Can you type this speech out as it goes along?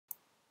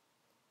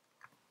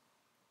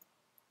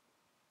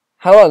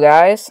Hello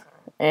guys,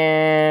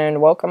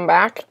 and welcome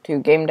back to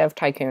Game Dev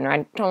Tycoon.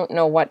 I don't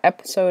know what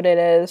episode it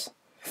is.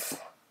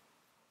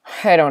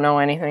 I don't know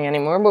anything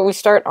anymore, but we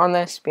start on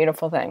this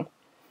beautiful thing.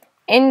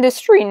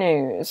 Industry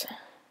news.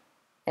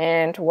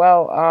 And,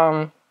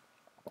 well,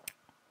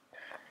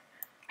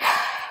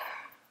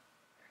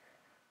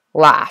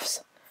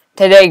 laughs.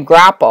 Today,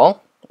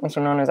 Grapple,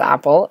 also known as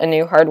Apple, a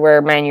new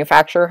hardware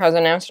manufacturer, has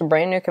announced a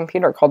brand new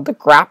computer called the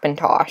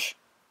Grapintosh.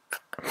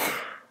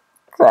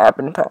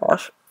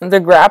 The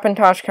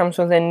Grapintosh comes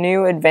with a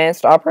new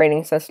advanced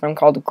operating system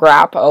called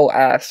Grap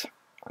OS.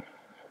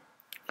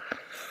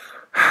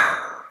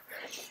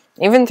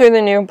 Even though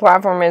the new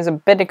platform is a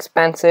bit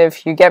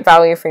expensive, you get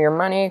value for your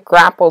money.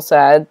 Grapple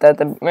said that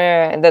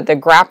the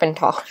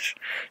Grapintosh,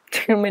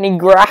 too many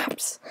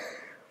graps,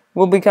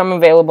 will become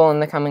available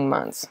in the coming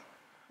months.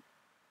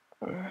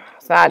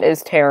 That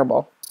is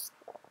terrible.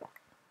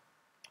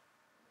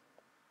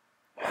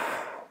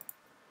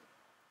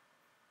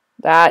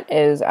 That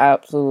is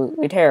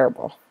absolutely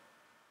terrible.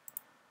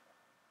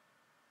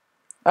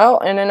 Oh,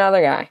 and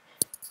another guy.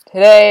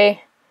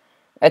 Today,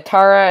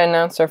 Atara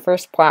announced their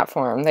first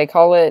platform. They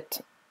call it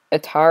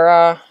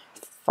Atara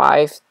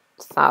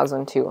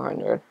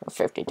 5200 or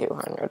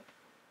 5200.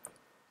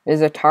 Is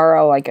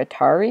Atara like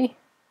Atari?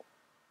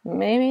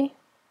 Maybe?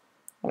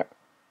 I don't know.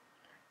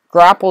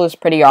 Grapple is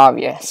pretty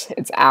obvious.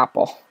 It's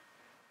Apple.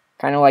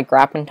 Kind of like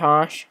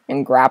Grapintosh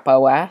and Grap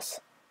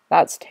OS.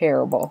 That's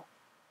terrible.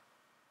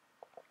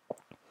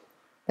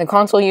 The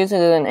console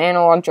uses an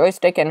analog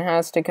joystick and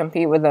has to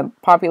compete with the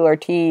popular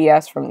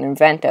TES from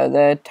Invento.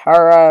 The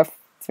Atara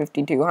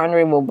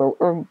 5200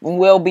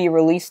 will be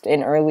released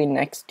in early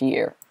next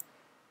year.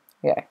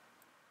 Okay.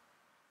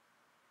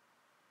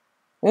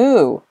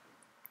 Ooh.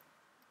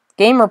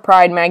 Gamer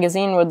Pride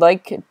magazine would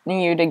like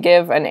you to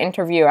give an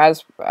interview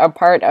as a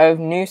part of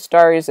New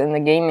Stars in the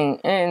game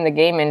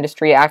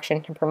industry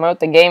action to promote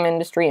the game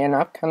industry and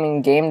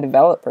upcoming game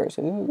developers.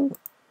 Ooh.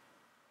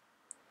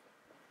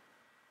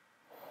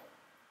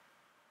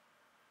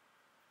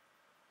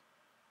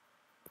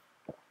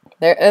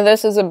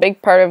 This is a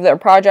big part of their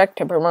project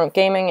to promote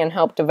gaming and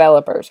help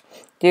developers.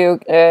 To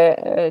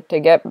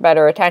get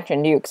better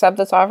attention. Do you accept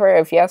this offer?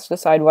 If yes,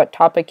 decide what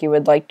topic you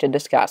would like to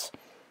discuss.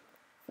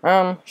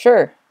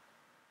 Sure.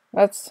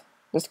 Let's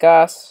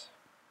discuss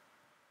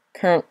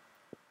current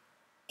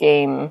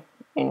game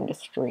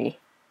industry.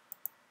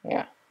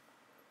 Yeah.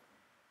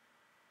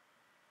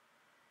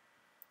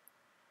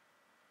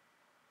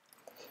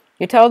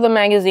 You tell the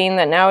magazine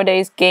that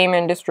nowadays game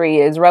industry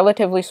is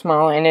relatively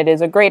small and it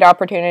is a great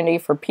opportunity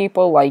for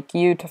people like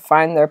you to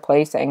find their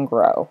place and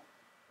grow.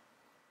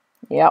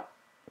 Yep.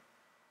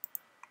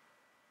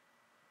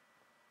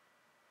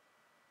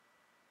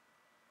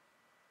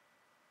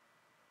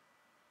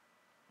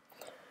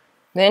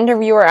 The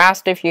interviewer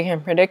asked if you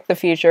can predict the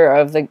future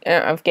of the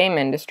game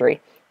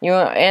industry. You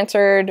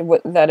answered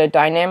that a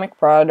dynamic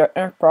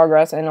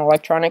progress in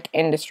electronic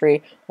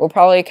industry will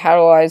probably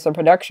catalyze the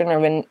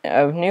production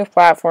of new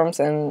platforms,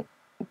 and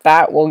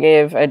that will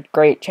give a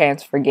great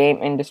chance for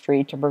game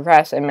industry to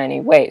progress in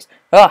many ways.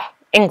 Ugh,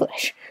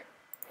 English.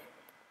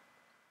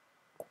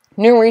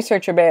 New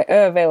research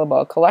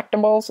available: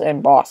 collectibles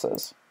and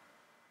bosses.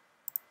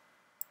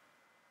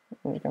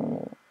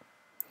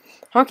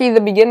 Hockey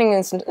The Beginning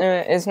is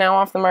now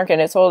off the market.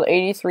 It sold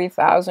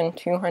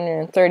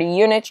 83,230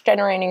 units,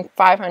 generating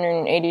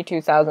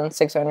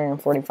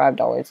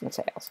 $582,645 in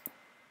sales.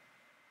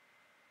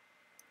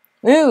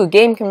 Ooh,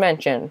 game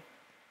convention.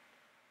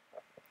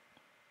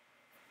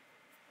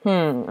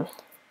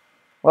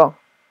 Well,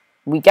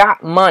 we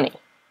got money.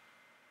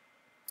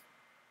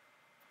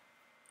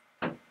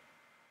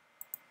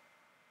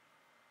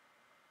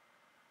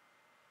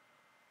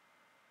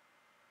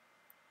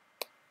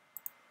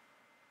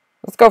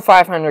 Let's go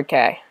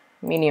 500K.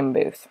 Medium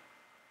booth.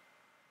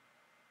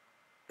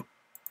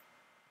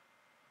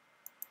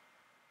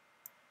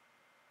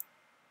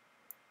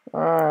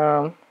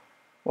 Well,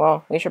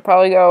 we should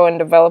probably go and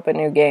develop a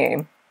new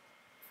game.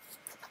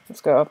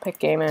 Let's go pick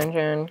game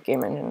engine.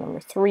 Game engine number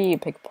 3.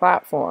 Pick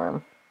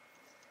platform.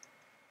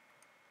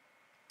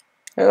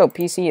 Oh,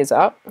 PC is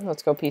up.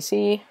 Let's go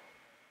PC.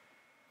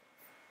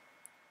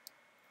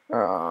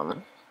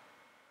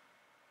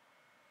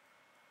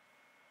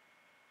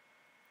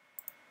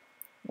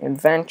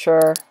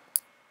 Adventure.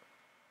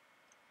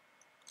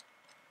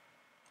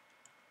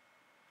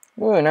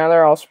 Ooh, now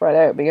they're all spread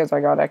out because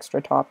I got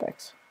extra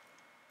topics.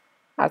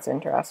 That's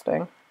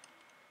interesting.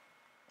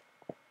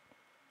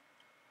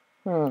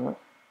 What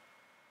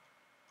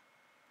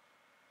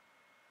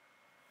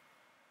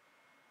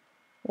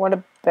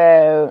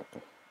about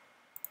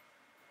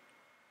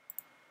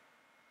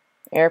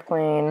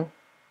airplane?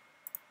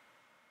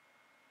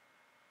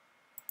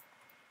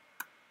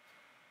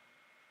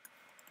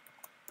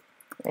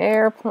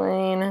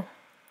 Airplane.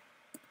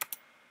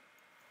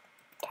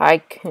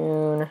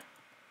 Tycoon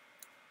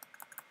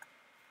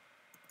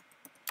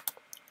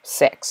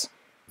 6.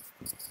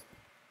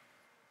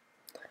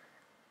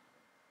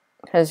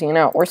 Because, you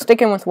know, we're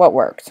sticking with what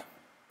worked.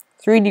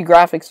 3D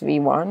Graphics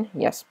V1,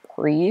 yes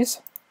please.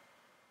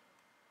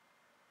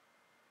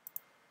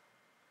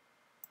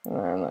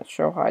 let's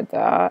show hide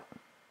that.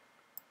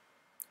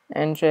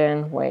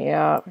 Engine, way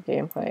up.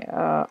 Gameplay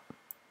up.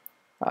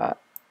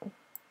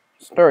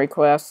 Story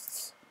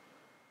quests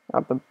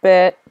up a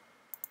bit.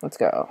 Let's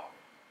go.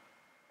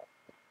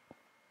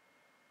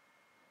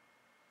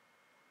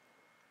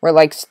 We're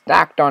like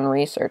stacked on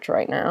research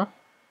right now.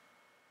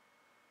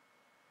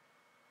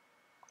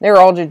 They were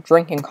all just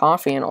drinking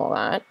coffee and all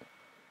that.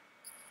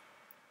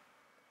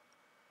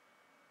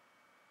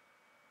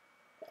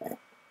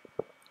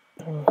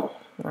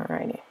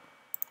 Alrighty.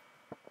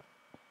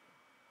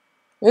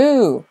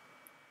 Ooh!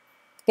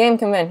 Game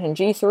convention,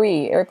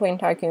 G3, Airplane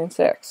Tycoon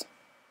 6.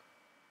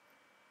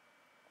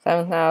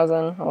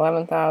 7,000,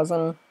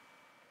 11,000,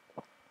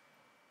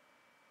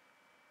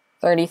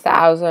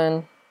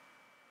 30,000,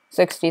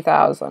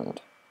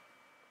 60,000.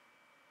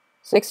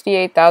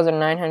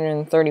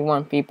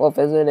 68,931 people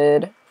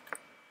visited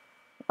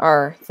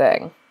our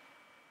thing.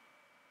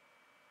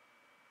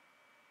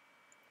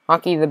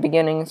 Hockey the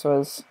Beginnings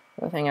was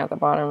the thing at the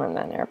bottom, and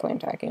then Airplane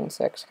Tycoon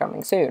 6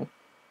 coming soon.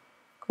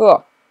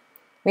 Cool.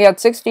 We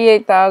had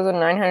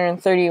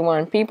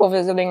 68,931 people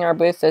visiting our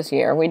booth this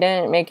year. We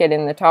didn't make it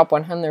in the top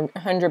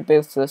 100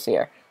 booths this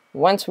year.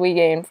 Once we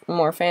gain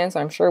more fans,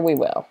 I'm sure we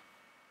will.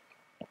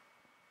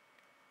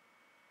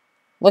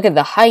 Look at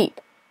the hype.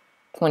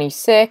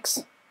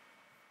 26.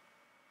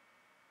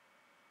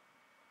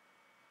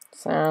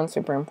 Sound,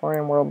 super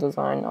important. World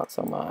design, not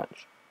so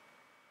much.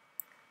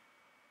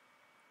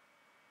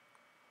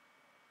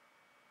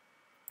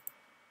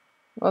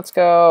 Let's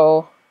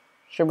go.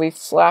 Should we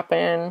slap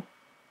in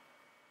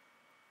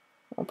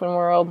open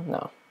world?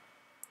 No.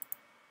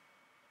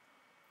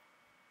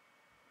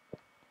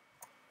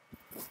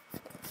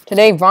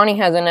 Today, Vonnie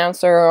has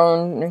announced their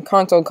own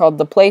console called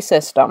the Play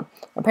System.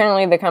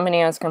 Apparently, the company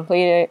has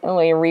completely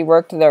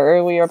reworked their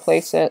earlier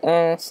Play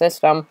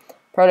System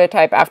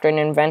prototype after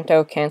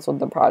Nintendo canceled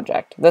the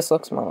project. This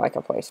looks more like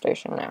a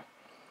PlayStation now.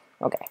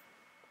 Okay.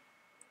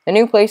 The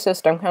new Play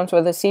System comes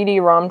with a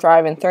CD-ROM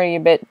drive and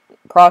 30-bit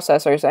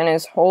processors and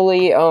is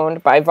wholly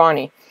owned by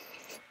Vonnie.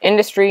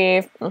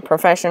 Industry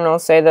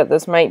professionals say that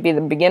this might be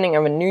the beginning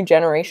of a new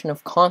generation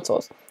of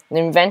consoles.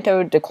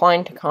 Nintendo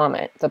declined to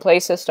comment. The Play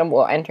System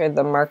will enter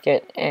the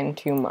market in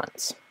 2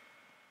 months.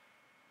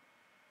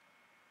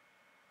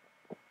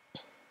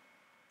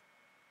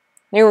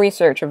 New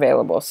research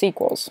available.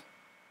 Sequels.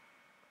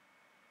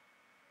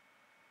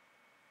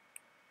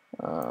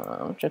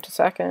 Just a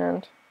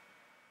second.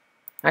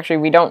 Actually,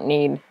 we don't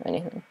need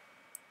anything.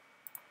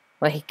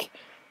 Like,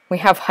 we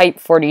have Hype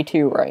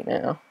 42 right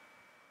now.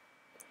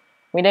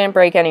 We didn't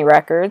break any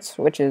records,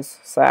 which is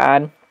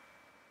sad.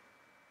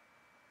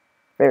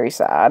 Very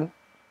sad.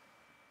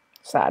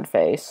 Sad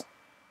face.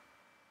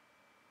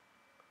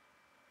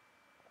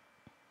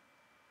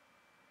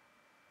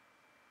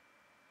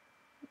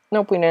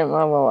 Nope, we didn't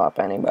level up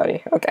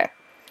anybody. Okay.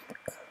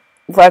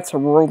 Let's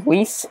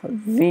release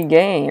the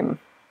game.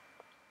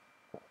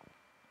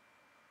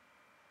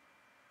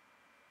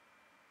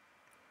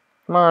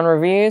 Come on,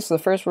 reviews. The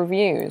first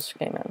reviews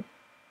came in.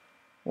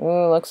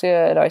 Ooh, looks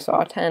good. I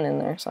saw a 10 in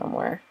there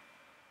somewhere.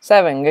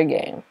 7, good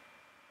game.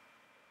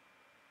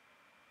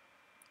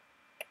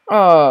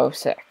 Oh,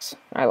 6.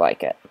 I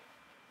like it.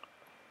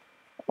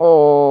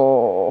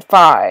 Oh,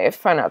 5.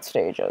 Find out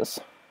stages.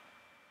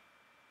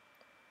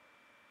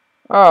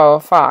 Oh,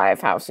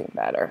 5. How seen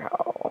better.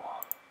 Oh.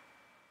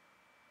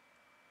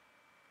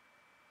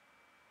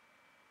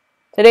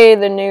 Today,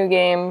 the new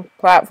game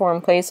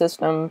platform Play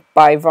System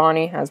by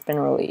Vonnie has been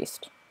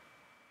released.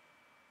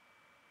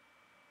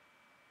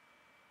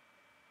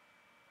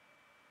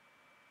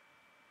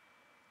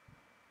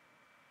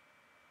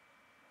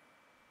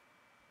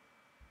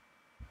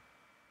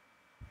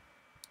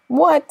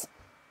 What?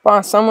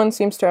 Boss, someone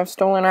seems to have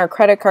stolen our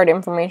credit card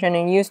information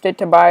and used it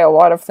to buy a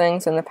lot of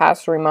things in the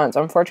past 3 months.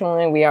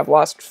 Unfortunately, we have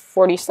lost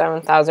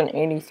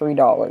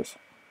 $47,083.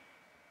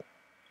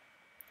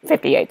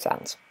 58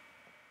 cents.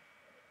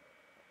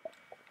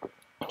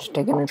 Just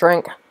taking a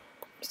drink.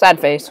 Sad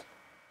face.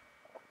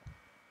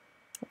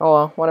 Oh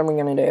well, what are we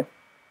gonna do?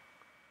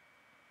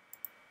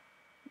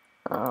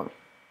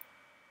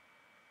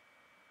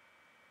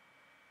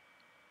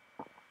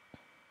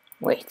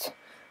 Wait.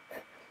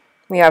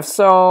 We have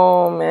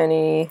so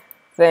many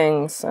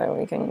things that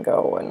we can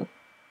go and...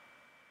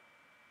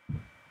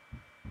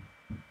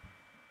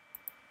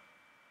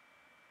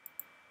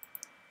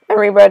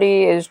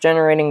 Everybody is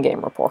generating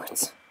game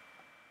reports.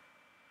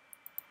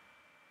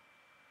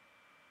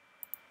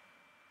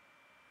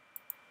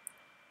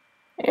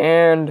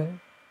 And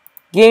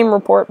game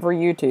report for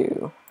you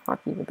two.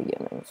 Hockey the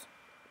Beginnings.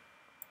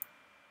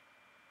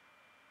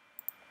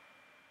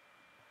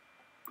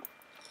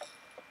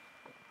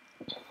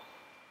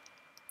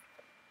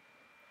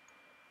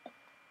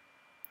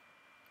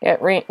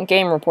 Get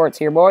game reports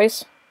here,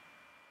 boys.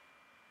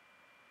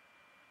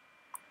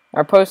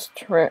 Our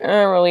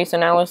post-release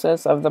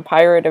analysis of the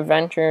Pirate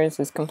Adventures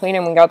is complete,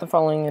 and we got the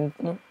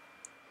following.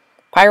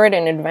 Pirate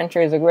and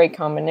Adventure is a great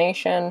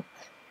combination.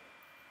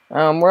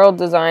 World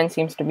design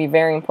seems to be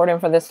very important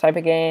for this type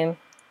of game.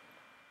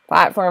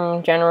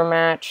 Platform, General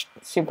Match,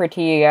 Super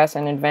TES,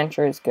 and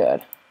Adventure is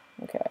good.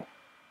 Okay.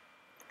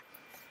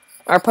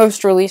 Our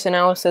post-release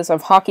analysis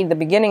of Hockey The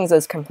Beginnings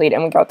is complete,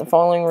 and we got the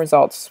following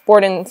results.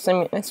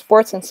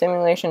 Sports and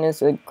simulation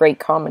is a great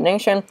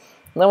combination.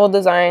 Level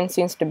design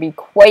seems to be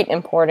quite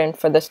important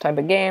for this type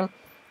of game.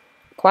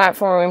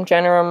 Platform,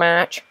 General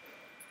Match,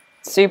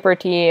 Super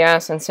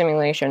TES, and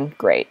simulation,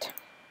 great.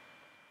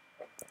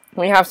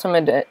 We have some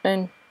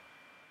additional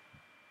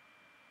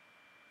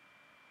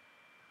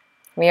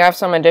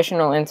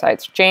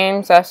insights.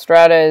 James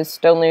Estrada is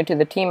still new to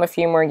the team. A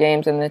few more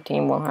games and the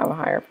team will have a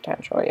higher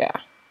potential,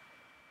 yeah.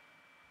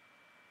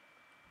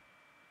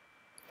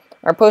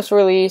 Our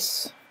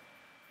post-release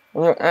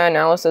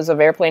analysis of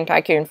Airplane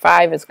Tycoon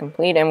 5 is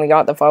complete, and we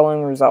got the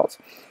following results.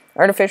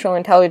 Artificial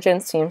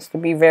intelligence seems to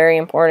be very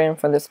important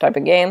for this type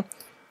of game.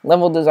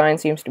 Level design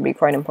seems to be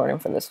quite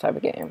important for this type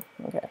of game.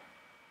 Okay.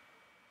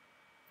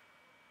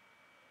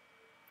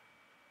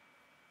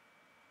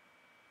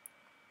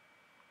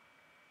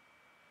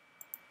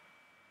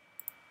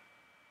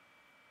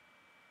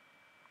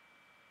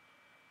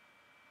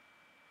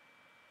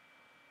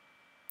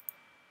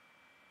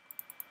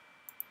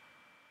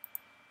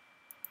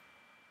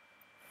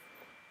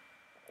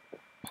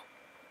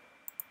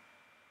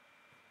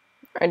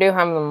 I do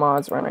have the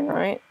mods running,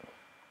 right?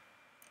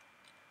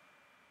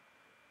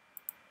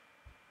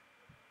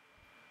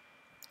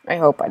 I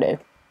hope I do.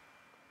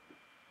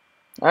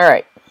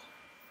 Alright.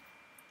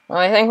 Well,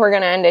 I think we're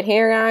going to end it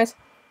here, guys.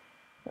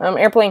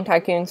 Airplane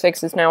Tycoon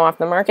 6 is now off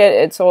the market.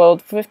 It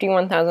sold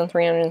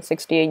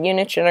 51,368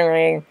 units,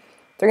 generating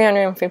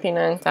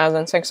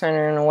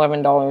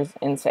 $359,611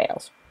 in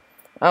sales.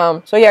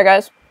 So yeah,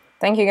 guys.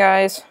 Thank you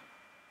guys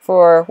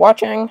for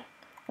watching.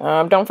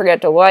 Don't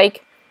forget to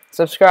like,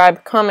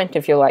 subscribe, comment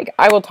if you like.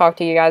 I will talk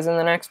to you guys in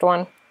the next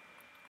one.